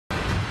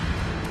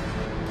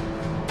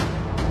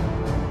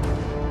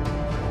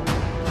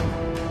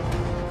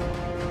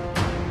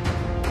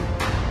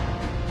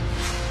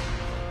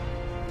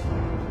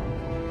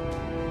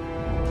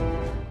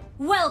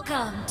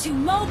Welcome to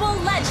Mobile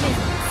Legends!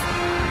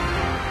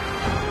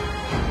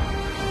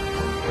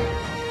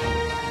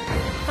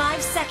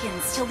 5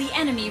 seconds till the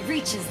enemy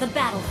reaches the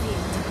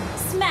battlefield.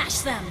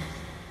 Smash them!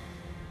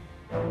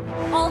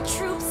 All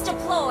troops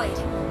deployed!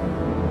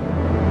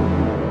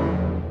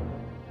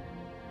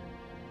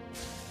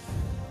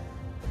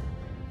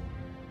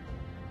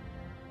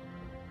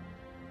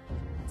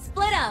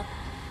 Split up!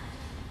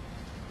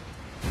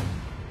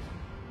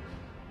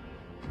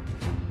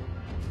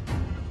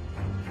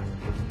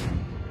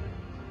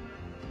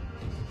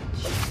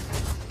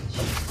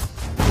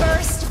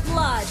 First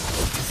blood!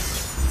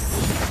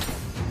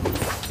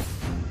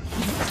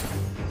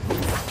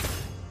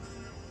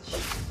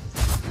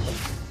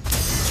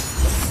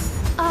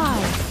 I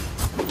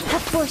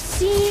have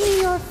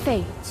foreseen your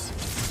fate.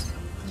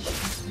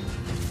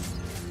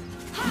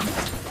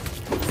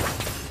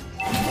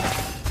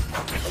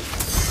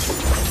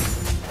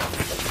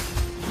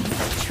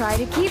 Try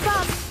to keep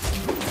up,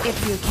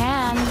 if you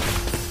can.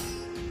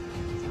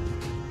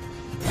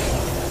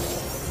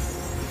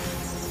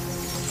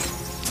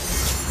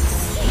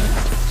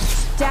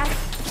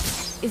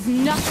 Death is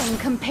nothing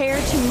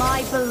compared to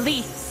my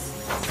beliefs.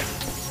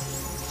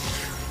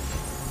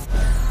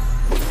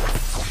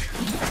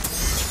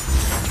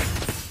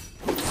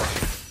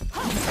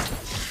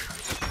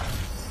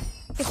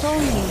 If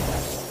only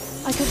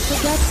I could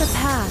forget the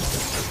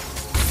past.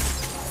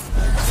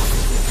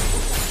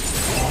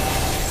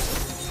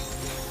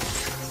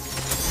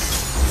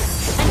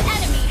 An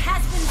enemy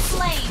has been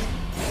slain!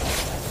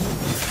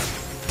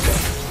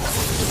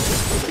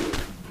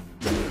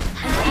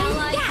 An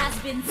ally has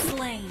been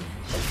slain.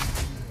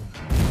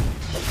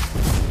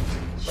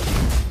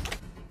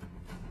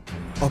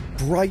 A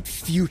bright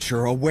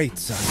future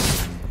awaits us.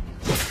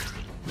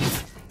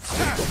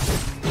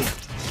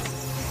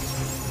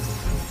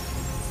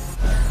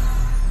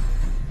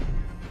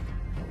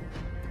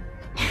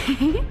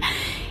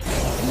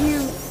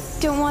 You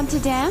don't want to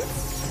dance?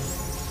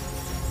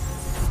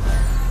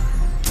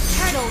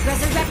 Turtle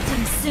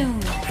resurrecting soon.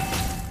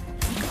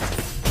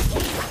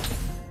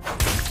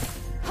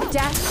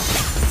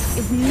 Death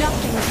is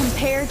nothing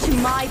compared to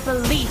my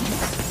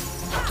beliefs.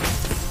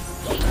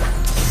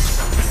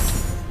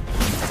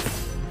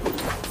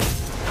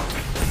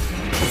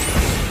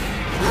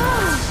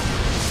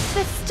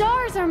 The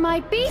stars are my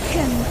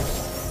beacon.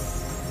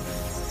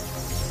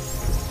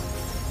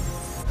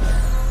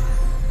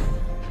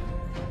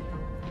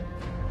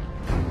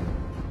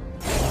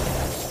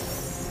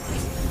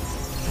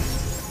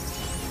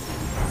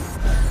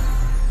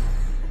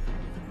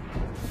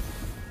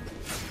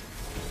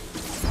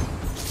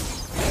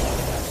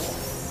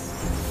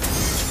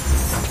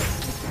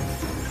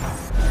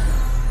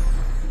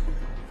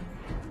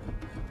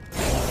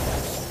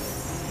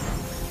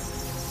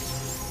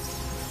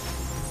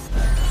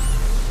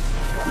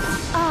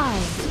 I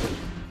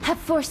have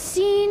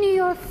foreseen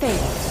your fate.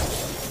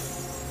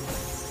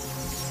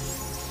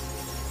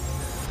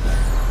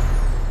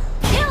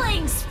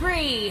 Killing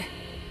spree!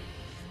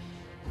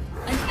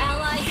 An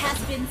ally has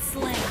been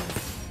slain.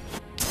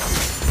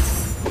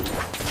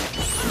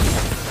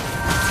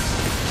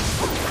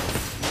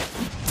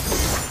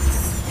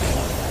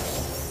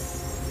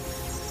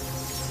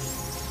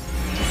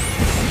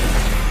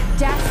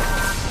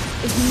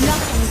 Death is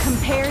nothing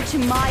compared to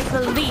my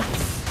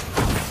beliefs.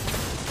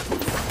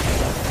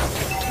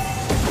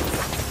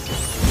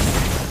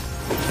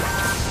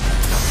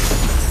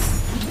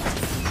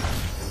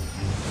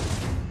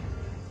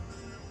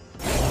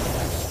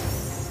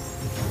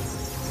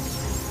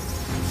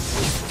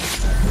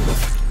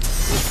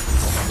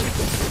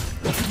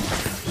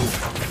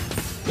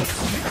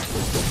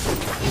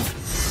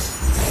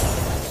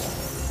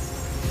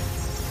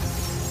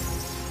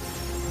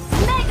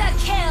 Mega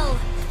kill!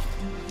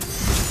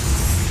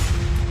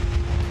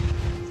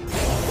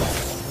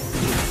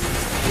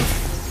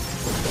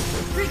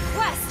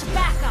 Request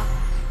backup!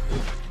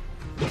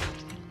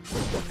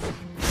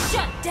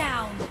 Shut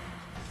down!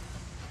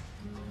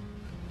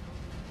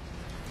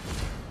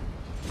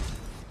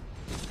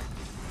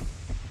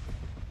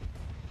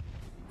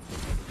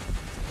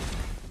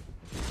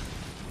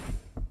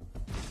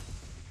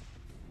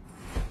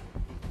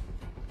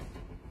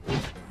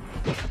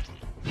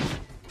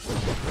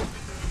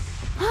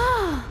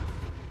 Ah,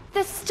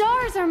 the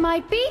stars are my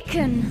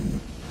beacon.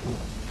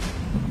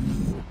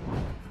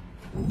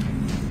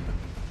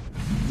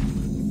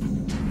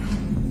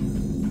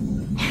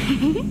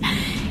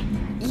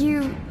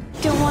 You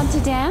don't want to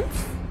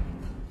dance?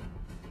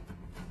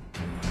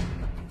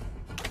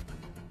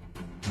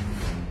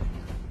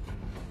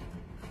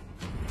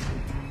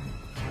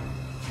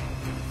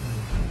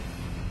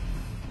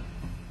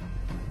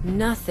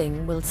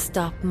 Nothing will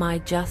stop my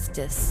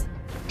justice.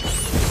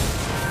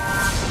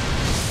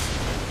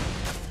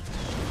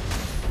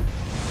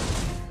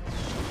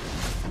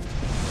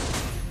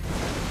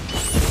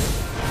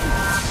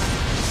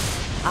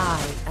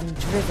 I am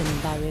driven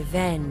by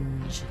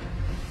revenge.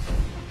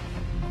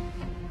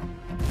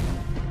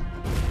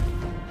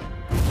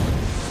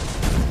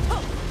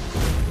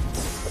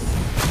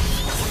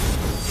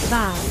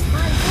 Vow,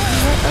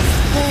 let us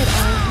play.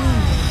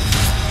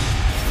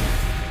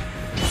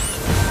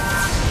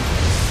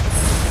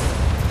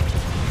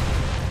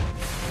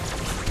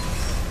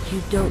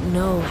 don't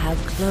know how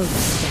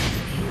close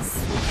death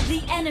is.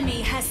 The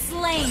enemy has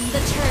slain the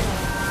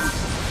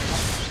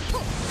turtle.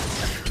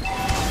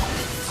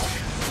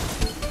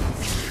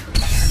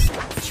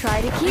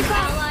 Try to keep An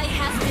up. ally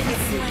has been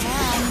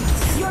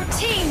slain. Your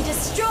team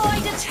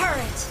destroyed a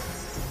turret.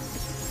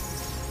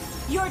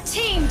 Your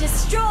team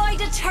destroyed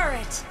a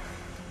turret.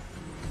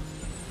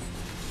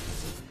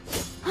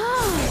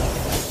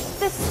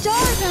 The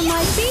stars are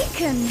my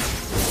beacon.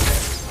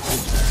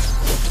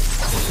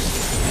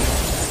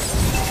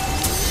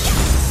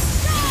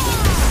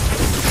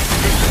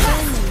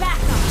 Back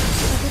up.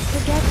 I could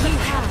forget the You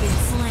have past. been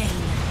slain.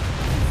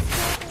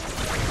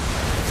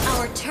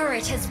 Our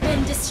turret has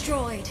been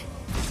destroyed.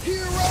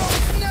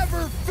 Heroes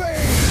never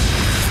fade!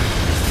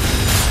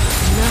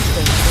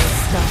 Nothing will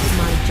stop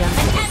my An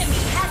justice.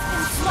 enemy has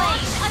been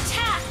slain.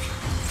 Attack!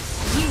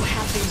 You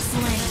have been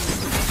slain.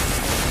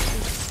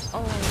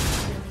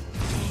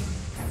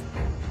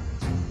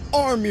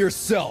 Arm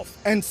yourself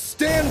and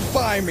stand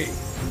by me!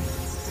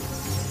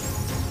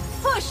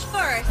 Push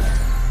first.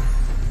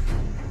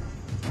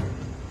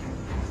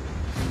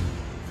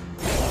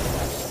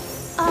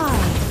 I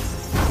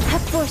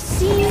have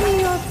foreseen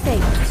your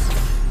fate.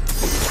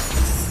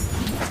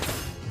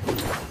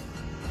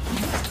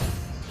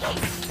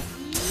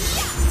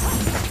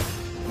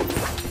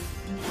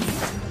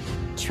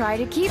 Try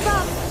to keep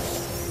up,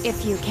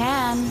 if you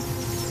can.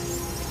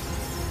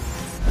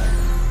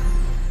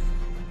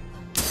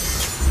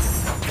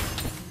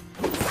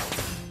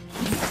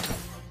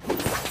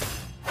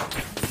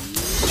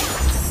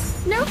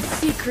 No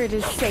secret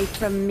is safe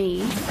from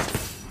me.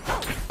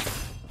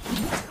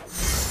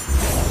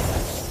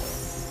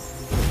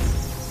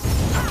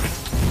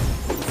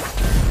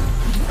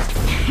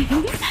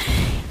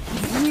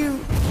 You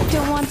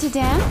don't want to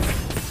dance?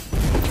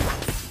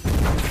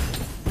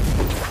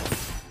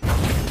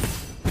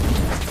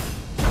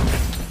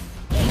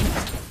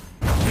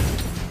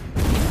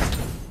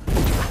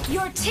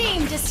 Your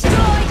team destroyed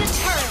a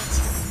turret.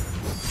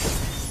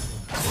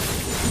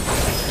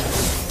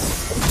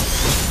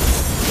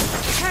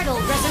 Turtle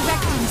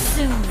resurrecting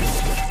soon.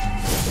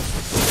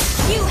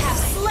 You have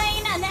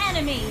slain an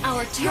enemy.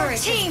 Our turret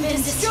team has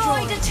been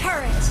destroyed a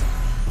turret.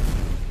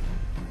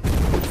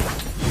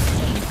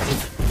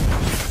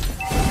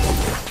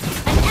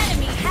 An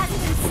enemy has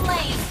been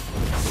slain.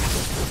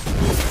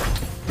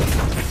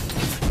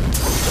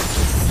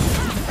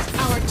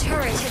 Our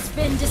turret has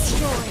been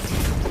destroyed.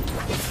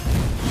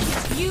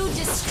 You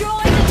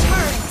destroyed a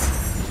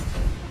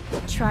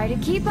turret! Try to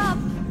keep up,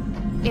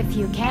 if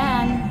you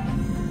can.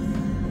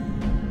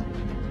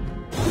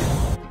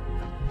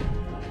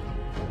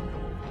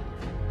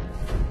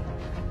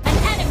 An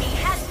enemy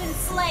has been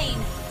slain!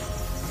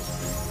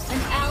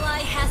 An ally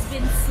has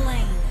been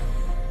slain.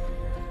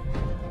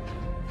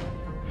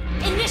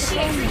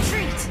 Initiate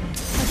retreat!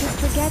 I could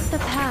forget the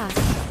past.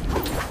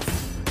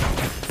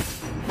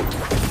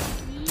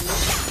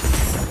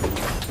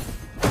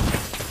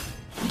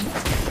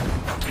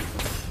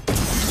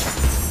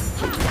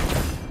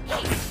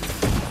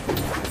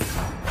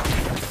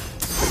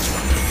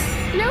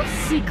 No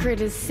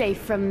secret is safe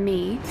from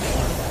me.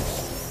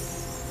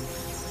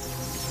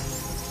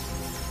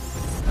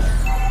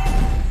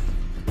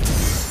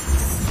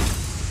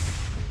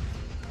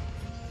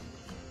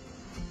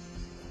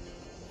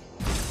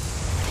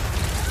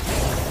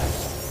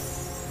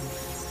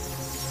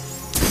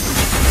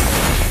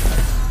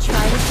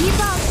 Try to keep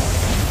up,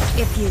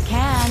 if you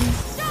can.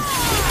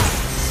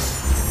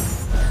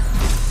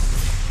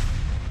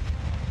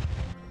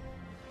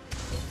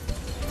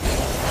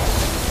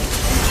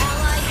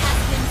 Ally has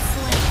been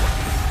slain.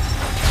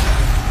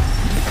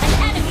 An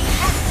enemy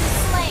has been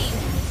slain.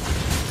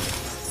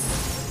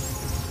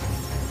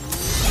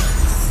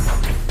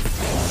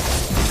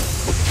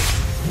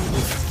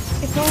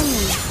 If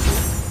only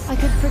I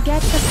could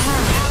forget the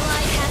past.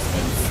 Ally has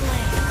been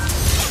slain.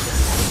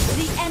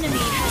 The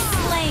enemy has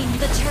slain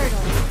the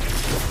turtle.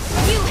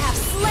 You have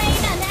slain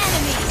an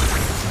enemy.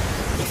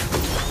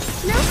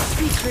 No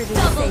secret is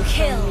Double safe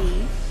kill. from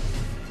me.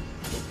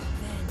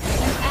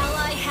 An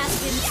ally has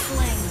been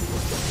slain.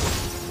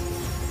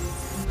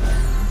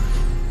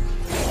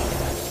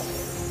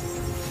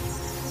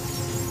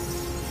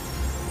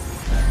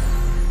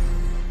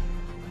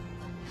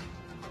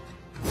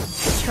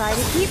 Try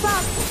to keep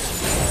up,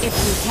 if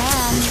you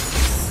can.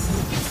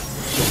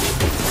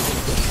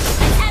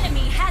 An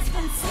enemy has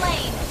been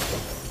slain.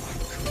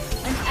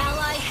 An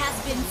ally has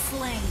been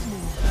slain.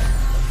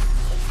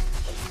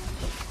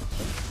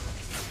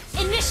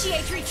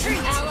 Initiate retreat.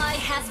 An ally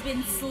has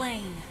been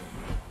slain.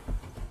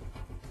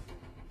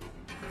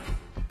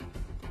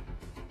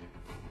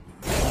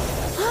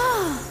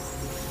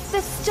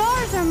 The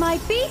stars are my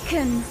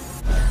beacon.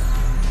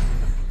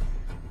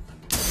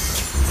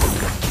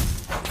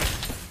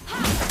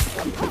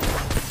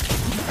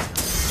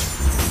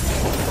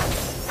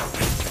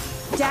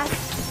 Death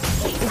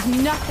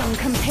is nothing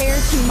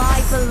compared to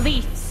my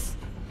beliefs.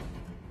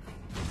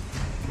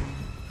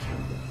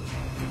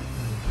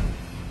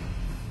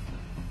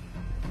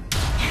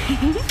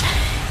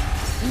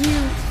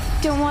 You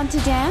don't want to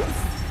dance?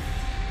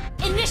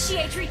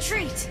 Initiate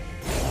retreat!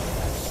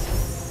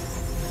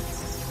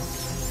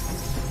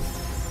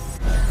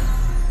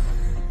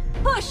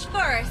 Push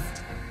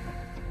first!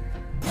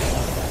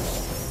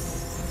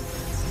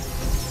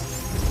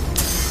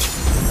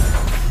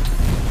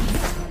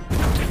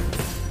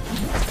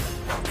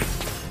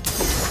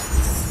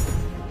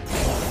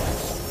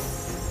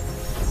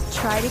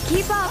 Try to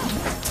keep up,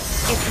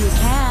 if you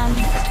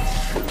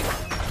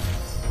can.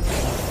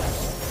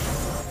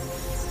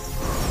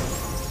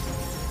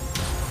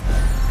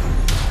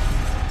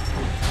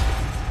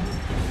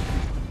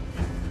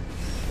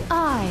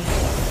 I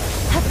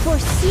have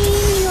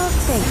foreseen your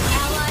fate.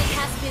 Ally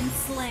has been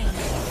slain.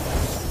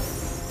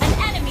 An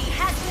enemy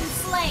has been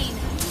slain.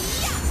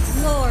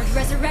 Lord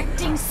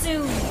resurrecting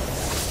soon.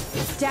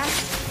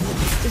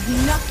 Death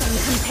is nothing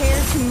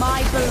compared to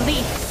my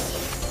beliefs.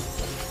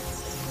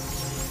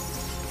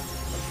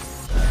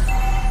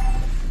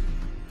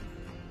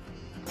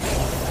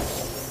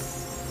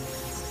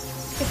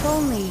 If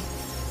only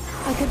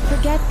I could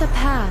forget the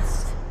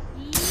past.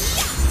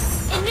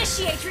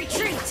 Initiate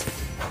retreat!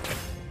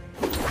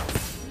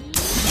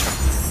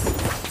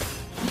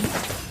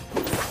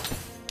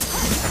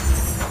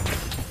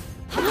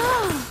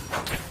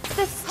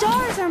 The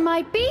stars are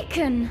my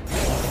beacon.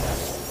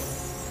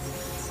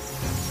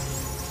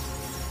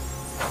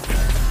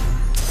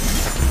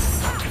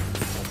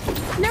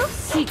 No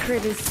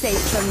secret is safe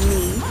from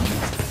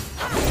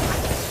me.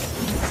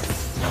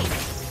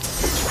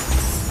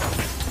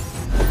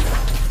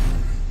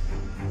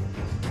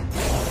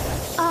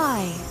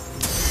 I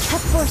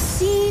have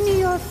foreseen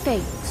your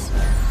fate.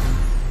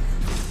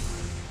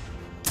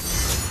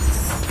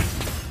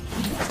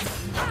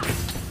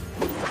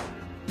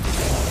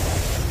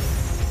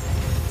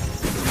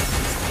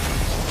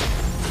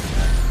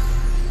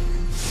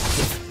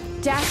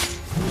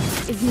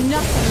 Death is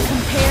nothing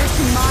compared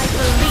to my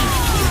belief.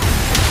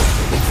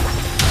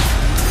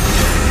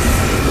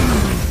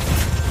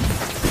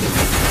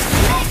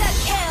 Mega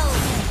kill!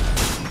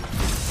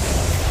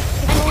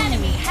 An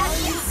enemy has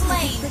been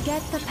slain.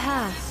 Forget the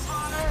past.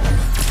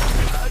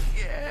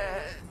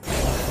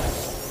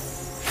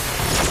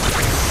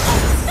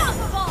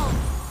 Unstoppable!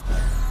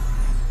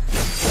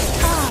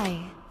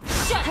 I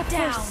Shut have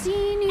down!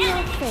 foreseen your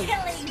Enemy fate.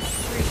 killing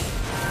spree!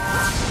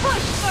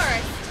 Push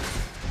first!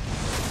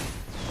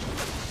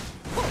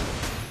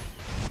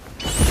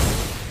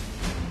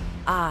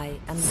 I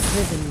am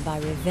driven by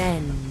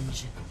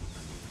revenge.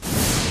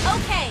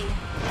 Okay!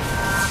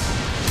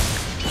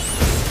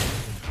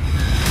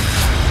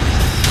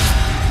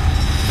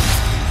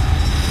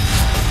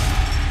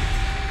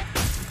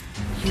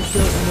 You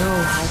don't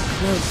know how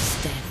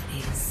close death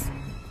is.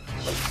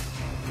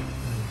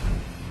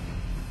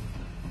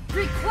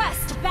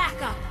 Request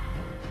backup!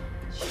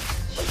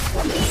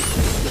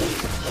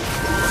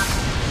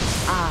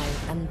 I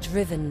am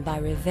driven by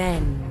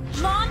revenge.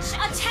 Launch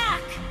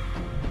attack!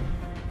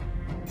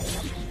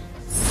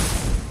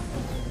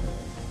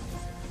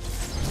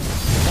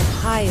 The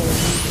higher you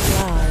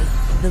fly,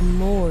 the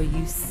more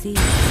you see. You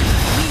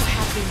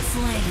have been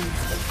slain.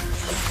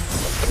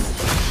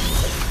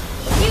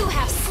 You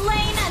have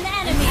slain an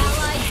enemy!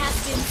 Ally has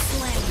been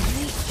slain.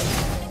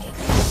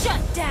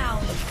 Shut down!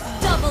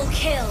 Double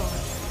kill!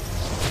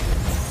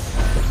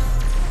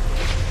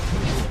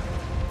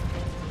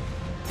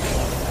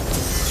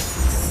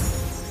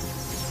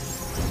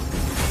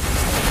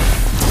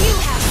 You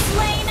have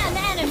slain an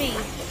enemy!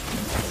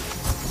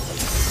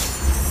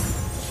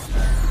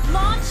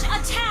 Launch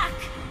attack!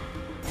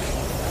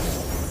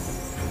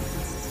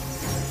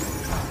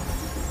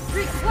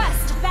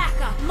 Request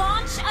backup!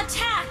 Launch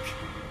attack!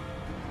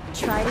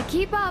 Try to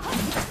keep up,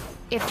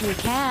 if you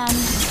can.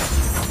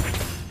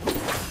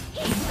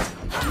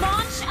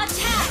 Launch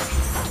attack!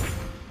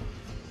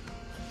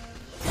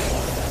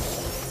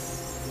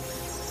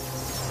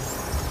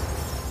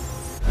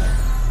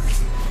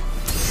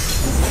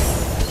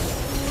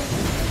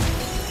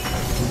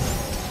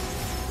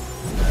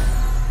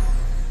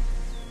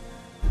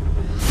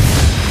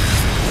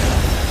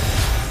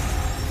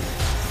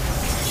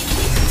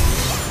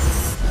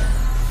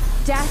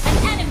 Death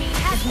An enemy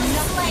has been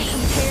slain!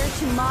 compared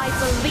to my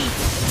belief.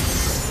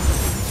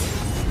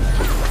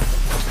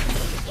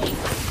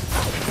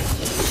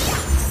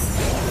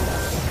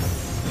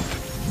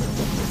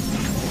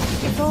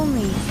 If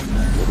only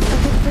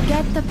I could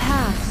forget the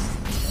past.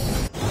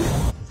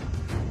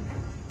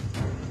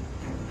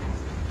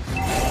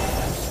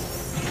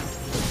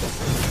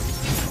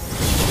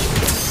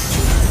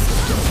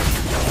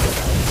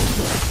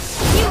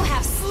 You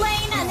have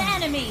slain an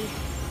enemy!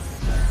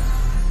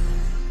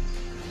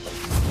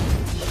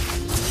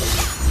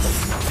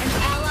 An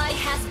ally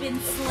has been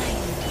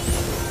slain.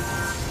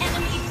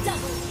 Enemy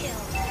double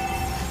kill.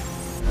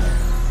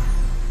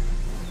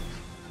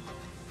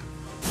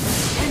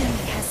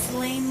 Enemy has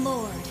slain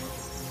Lord.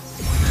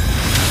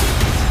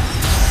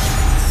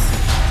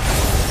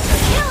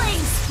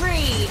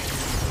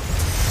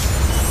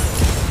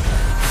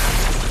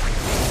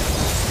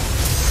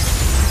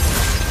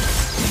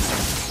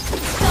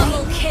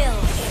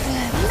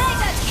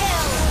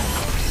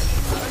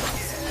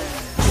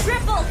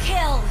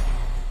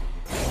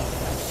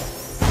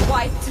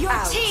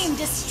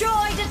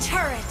 destroyed a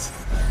turret.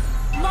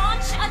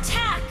 Launch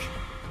attack.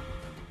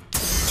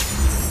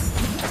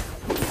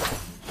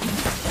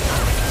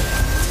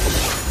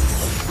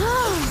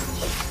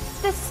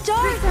 The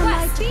stars are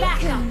my Request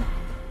beacon. backup.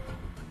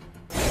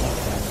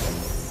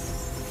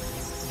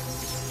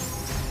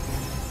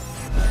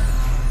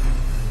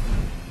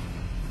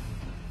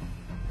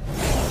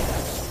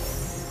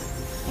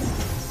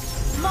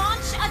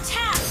 Launch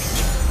attack.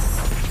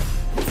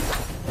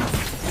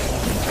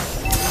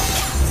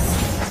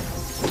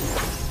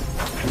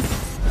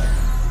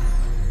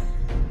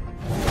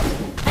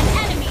 An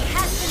enemy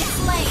has been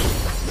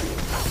slain.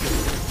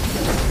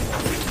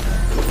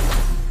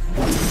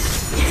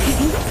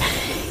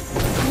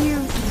 You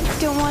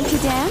don't want to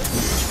dance?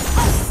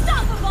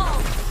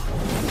 Unstoppable!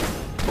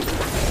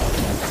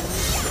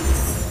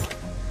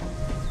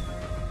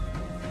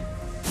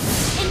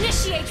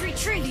 Initiate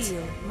retreat!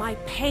 Feel my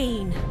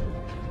pain.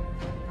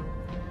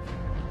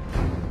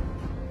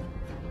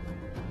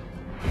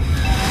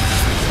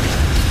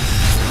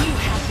 You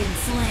have been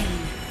slain.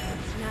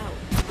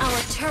 Now, Our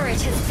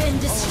turret has been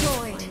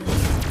destroyed.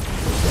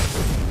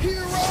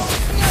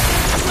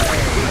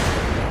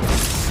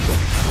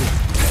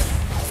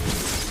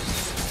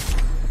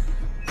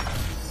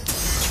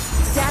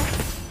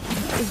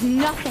 Death is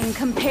nothing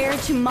compared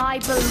to my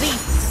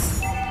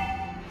beliefs.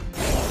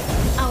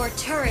 Our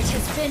turret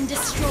has been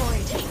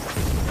destroyed.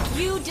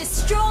 You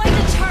destroyed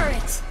the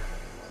turret!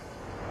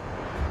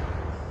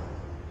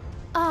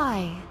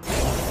 I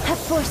have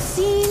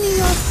foreseen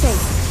your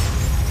fate.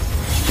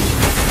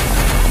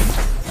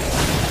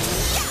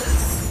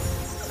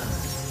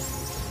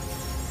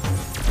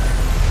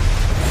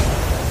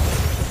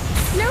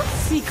 No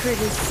secret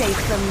is safe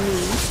from me.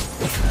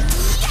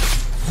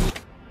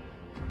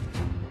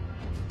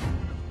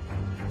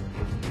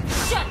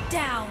 Shut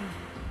down!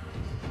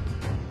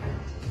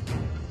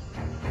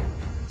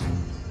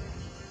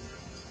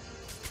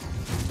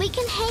 We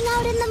can hang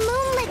out in the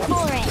moonlit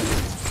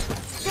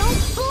forest.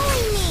 Don't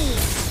bully me.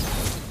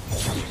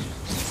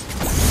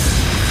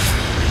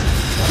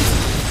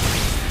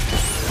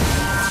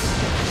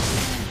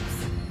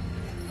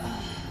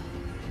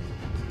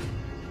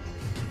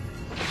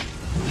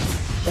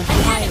 the An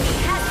higher enemy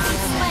has been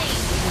slain!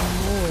 the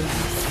more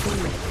you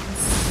feel.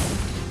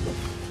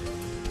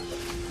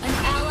 An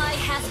ally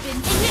has been...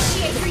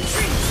 Initiate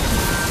retreat!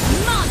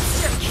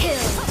 Monster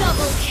kill!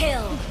 Double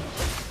kill!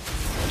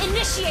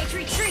 Initiate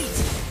retreat!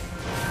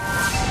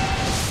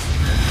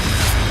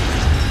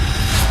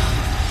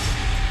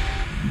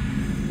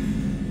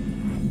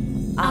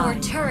 Our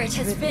turret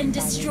has been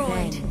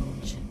destroyed.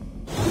 Revenge.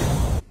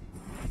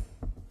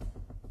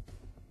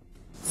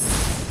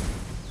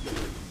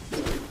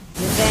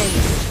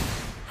 Revenge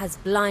has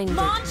blinded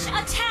Launch me.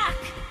 attack!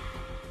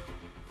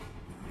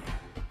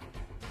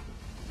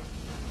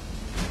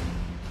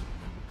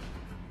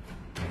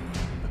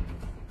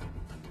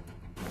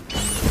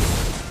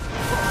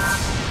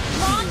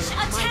 Launch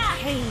My attack!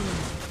 pain.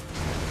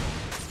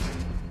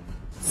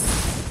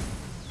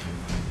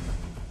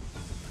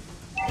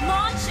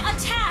 Launch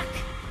attack!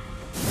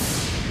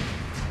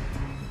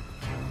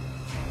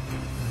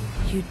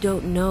 You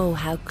don't know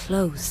how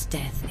close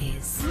death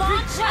is.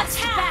 Launch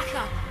attack!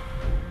 Backup!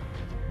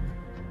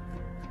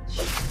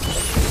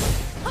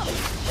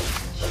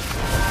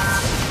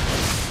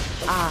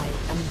 I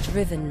am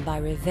driven by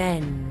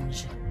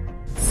revenge.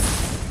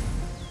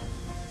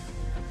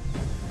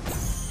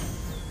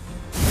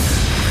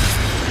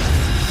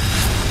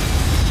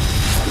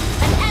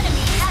 An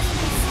enemy has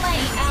been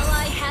slain.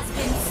 Ally has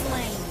been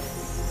slain.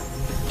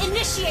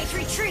 Initiate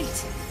retreat.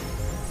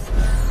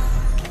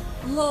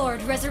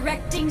 Lord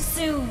resurrecting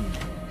soon.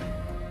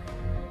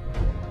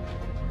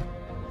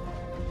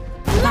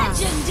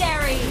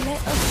 Legendary.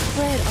 Let us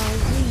spread our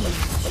wings.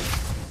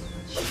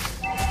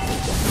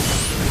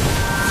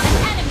 An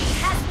enemy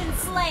has been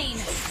slain.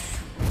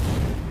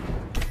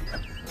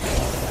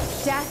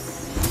 Death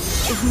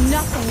is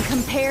nothing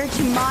compared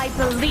to my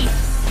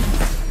beliefs.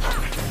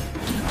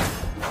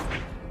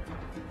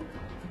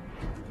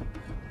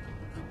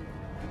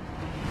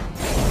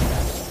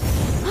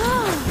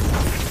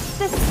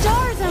 The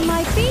stars are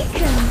my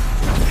beacon.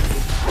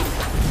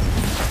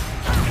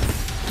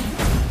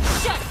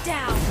 Shut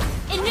down.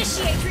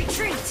 Initiate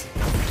retreat.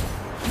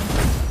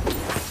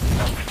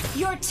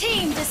 Your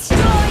team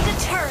destroyed a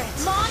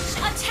turret. Launch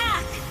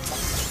attack.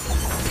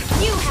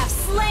 You have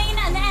slain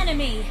an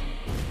enemy.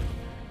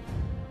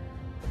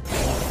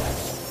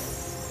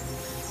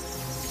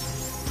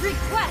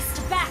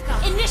 Request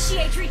backup.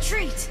 Initiate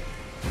retreat.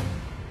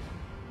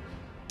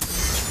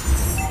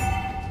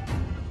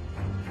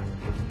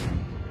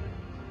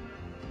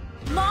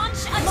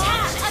 Launch attack.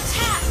 Launch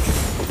attack.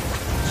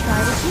 Try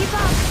to keep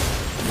up,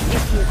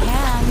 if you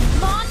can.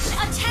 Launch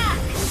attack.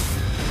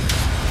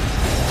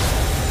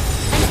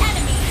 An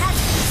enemy has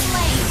been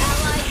slain.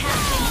 Ally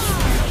has been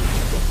slain.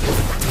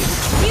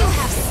 You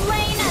have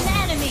slain an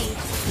enemy.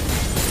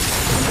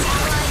 An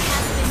ally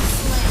has been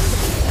slain.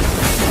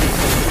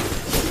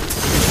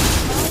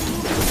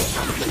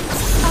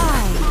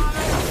 I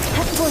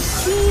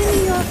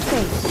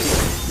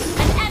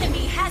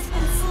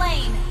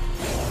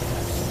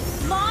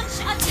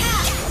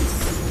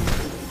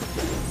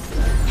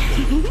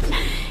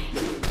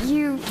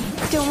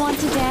don't want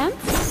to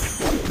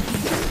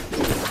dance?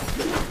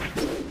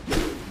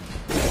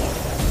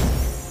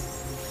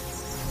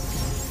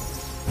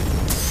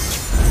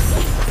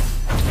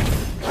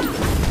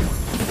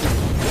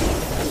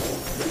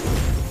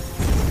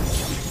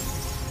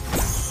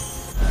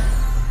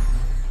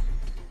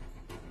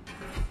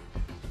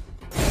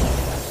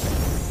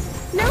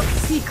 No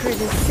secret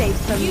is safe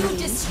from You me.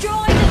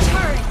 destroy the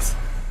turret!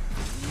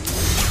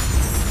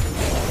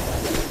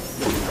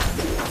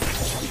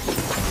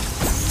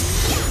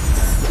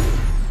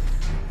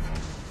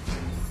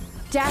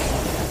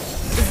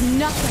 Death is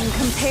nothing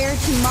compared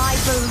to my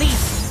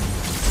belief.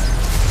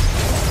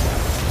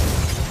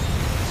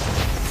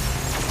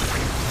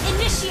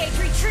 Initiate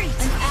retreat!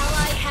 An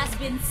ally has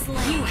been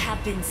slain. You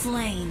have been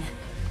slain.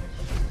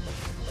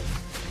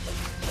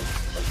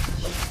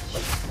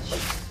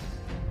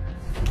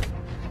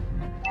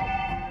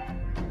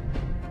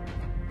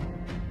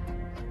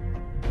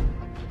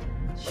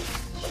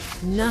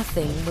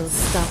 Nothing will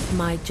stop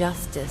my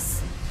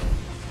justice.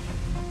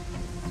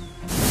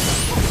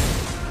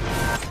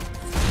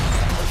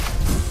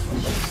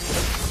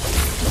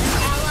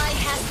 Ally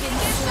has been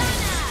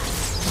slain.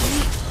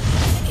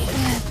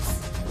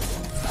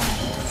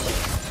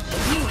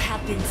 You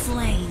have been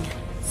slain.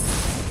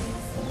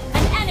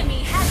 An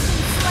enemy has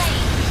been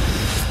slain.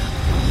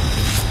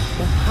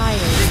 The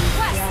higher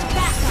Request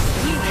backup.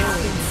 You have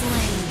been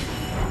slain.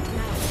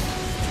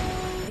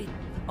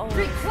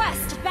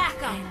 Request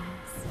backup.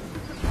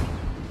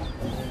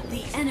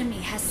 The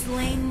enemy has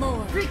slain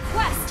Lord.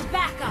 Request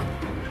backup.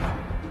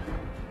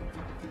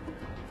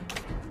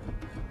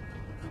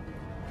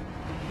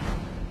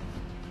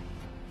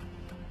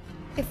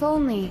 If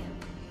only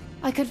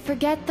I could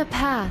forget the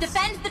past.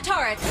 Defend the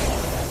turret.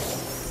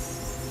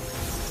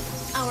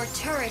 Our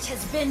turret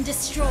has been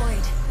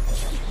destroyed.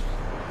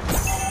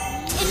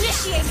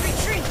 Initiate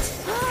retreat.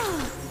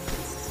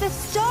 The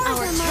stars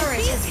Our are my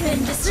turret has beacon.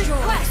 been destroyed.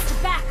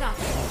 Request backup.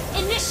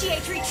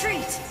 Initiate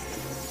retreat.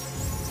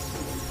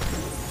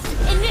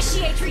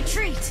 Initiate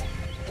retreat.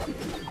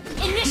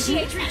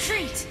 Initiate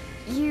retreat.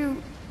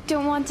 You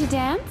don't want to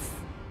dance?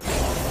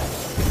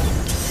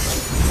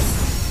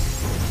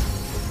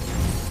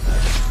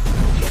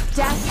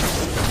 Death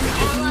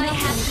Ally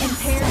has been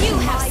compared You to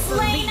have my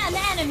slain belief.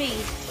 an enemy.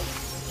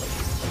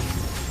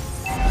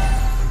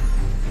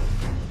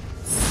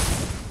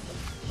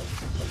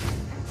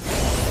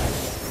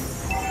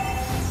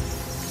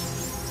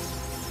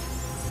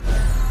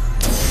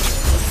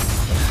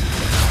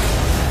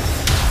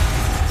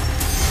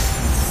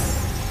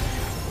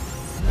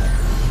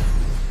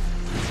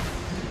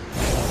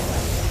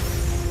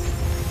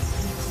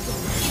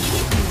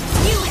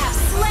 You have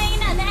slain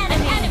an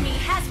enemy. An enemy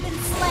has been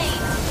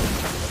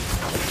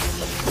slain.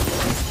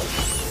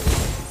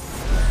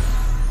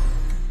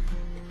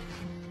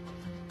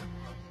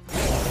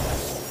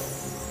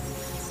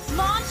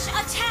 Launch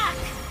attack!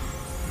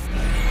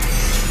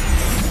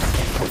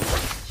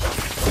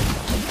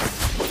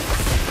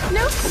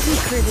 No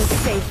secret is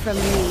safe from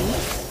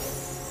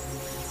me.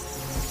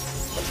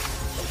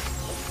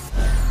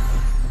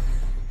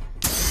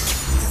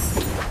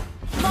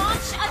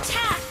 Launch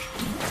attack!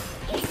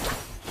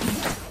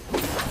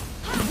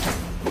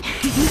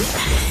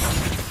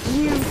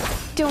 You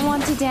don't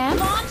want to dance?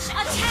 Launch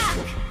attack!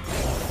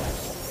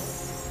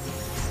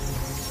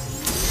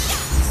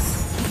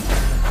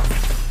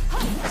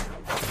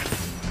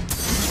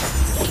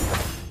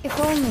 If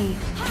only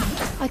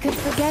I could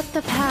forget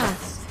the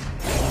past.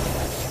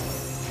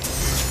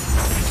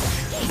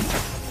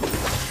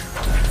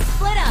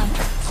 Split up!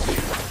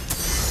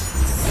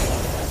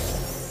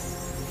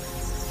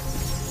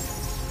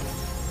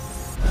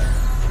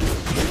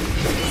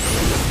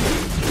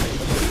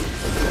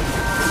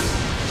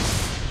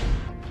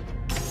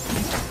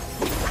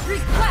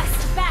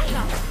 Request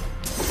backup!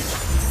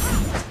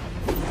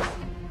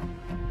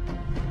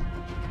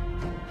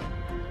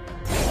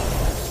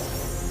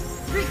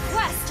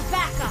 Request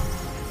backup!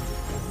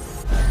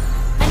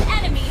 An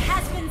enemy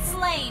has been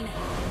slain!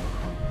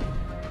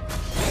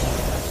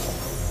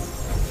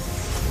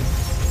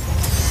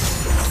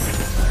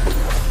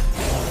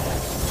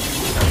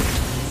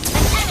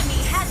 An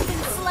enemy has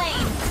been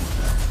slain!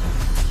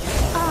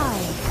 I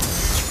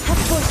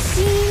have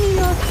foreseen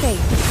your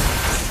fate.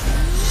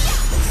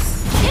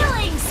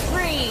 Killing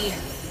spree!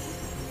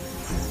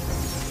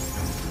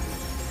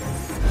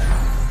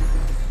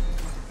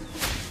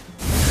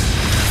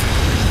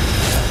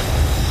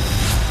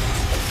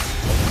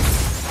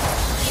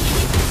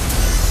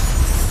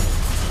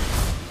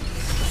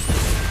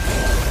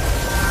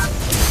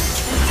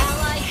 An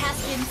ally has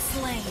been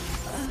slain.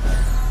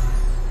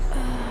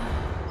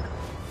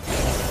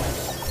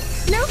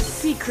 No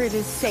secret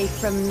is safe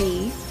from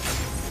me.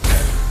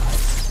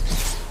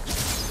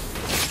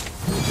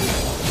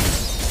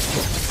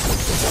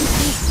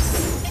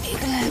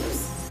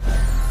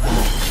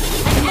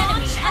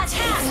 Launch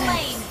attack!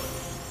 Slain.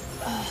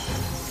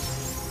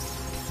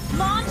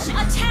 Launch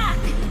attack!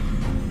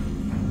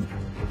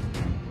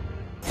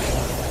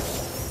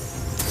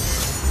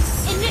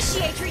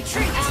 Initiate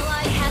retreat!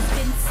 Ally has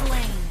been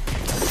slain.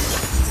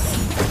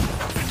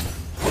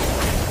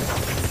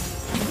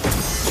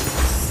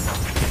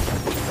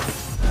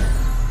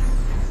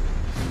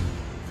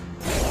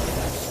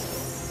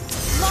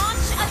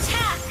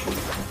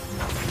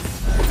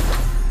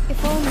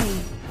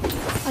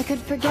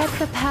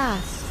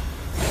 past.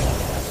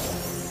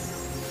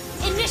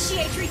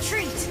 Initiate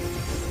retreat!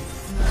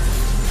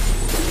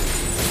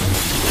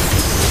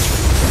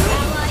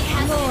 Ally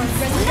has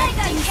been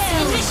mega kill!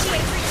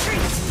 Initiate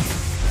retreat!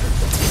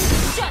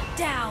 Shut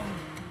down!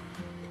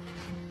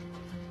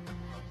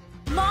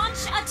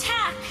 Launch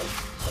attack!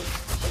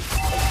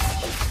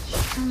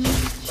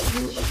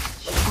 Do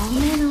all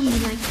men only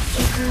like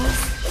cute girls?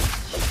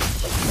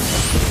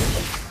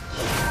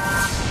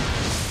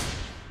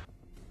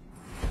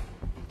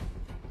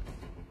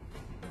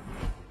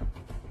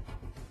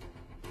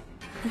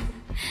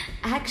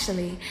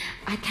 Actually,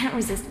 I can't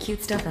resist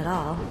cute stuff at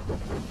all.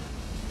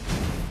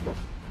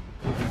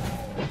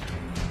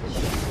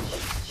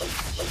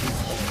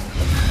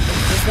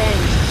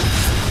 Revenge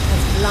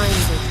has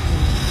blinded me.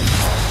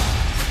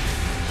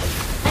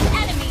 An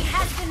enemy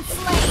has been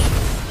slain!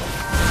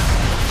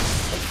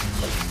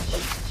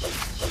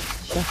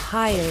 The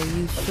higher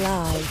you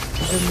fly,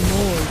 the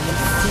more you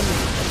see.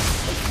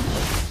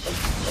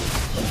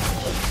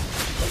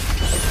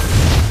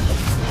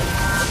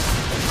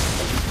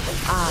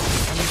 I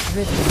am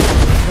driven to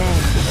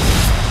revenge.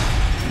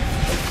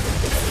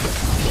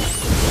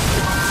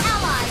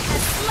 Ally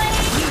has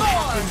slain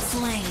Lord!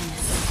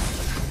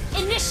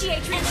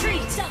 Initiate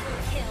retreat! Double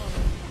kill!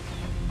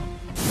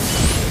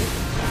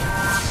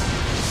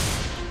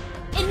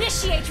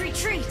 Initiate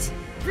retreat!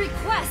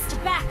 Request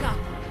backup!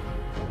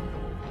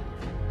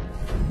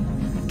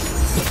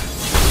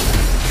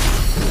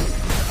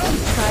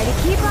 Try to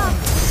keep up,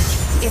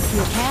 if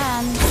you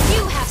can.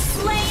 You have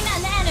slain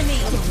an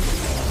enemy!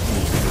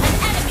 An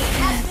enemy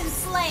has been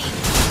slain!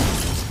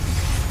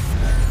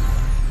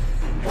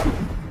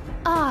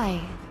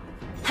 I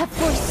have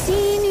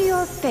foreseen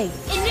your fate.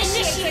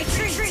 Initiate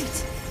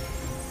retreat!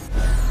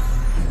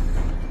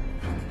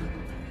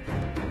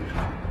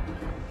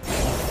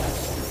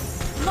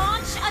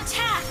 Launch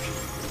attack!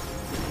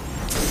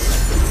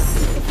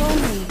 If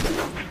only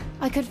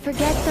I could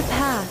forget the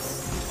past.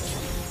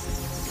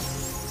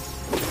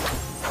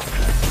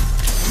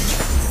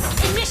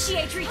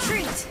 Initiate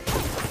retreat!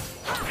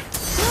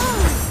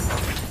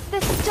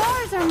 The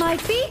stars are my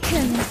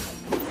beacons.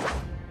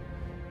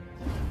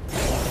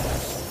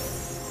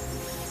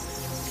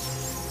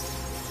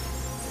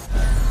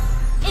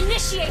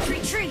 Initiate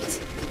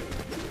retreat!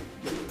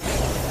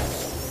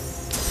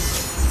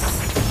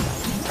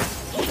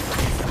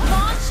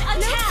 Launch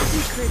attack!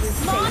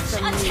 Launch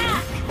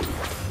attack!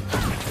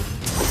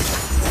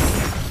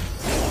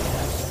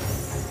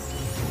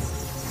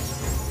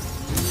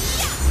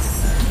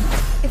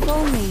 If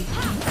only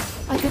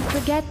I could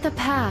forget the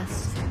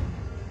past.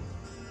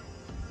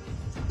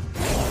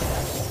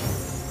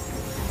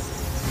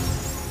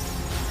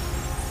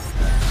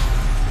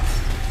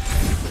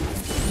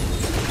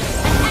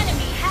 An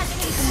enemy has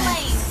been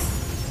slain!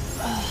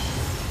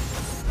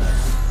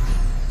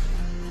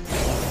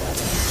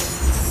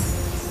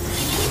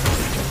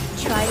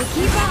 Try to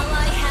keep up.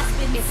 Ally has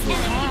been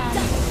slain!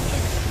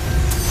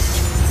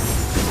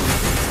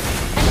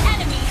 An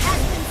enemy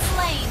has been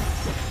slain!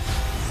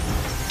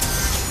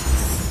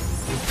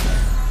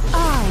 I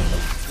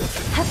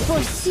have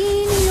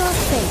foreseen your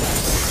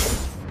fate.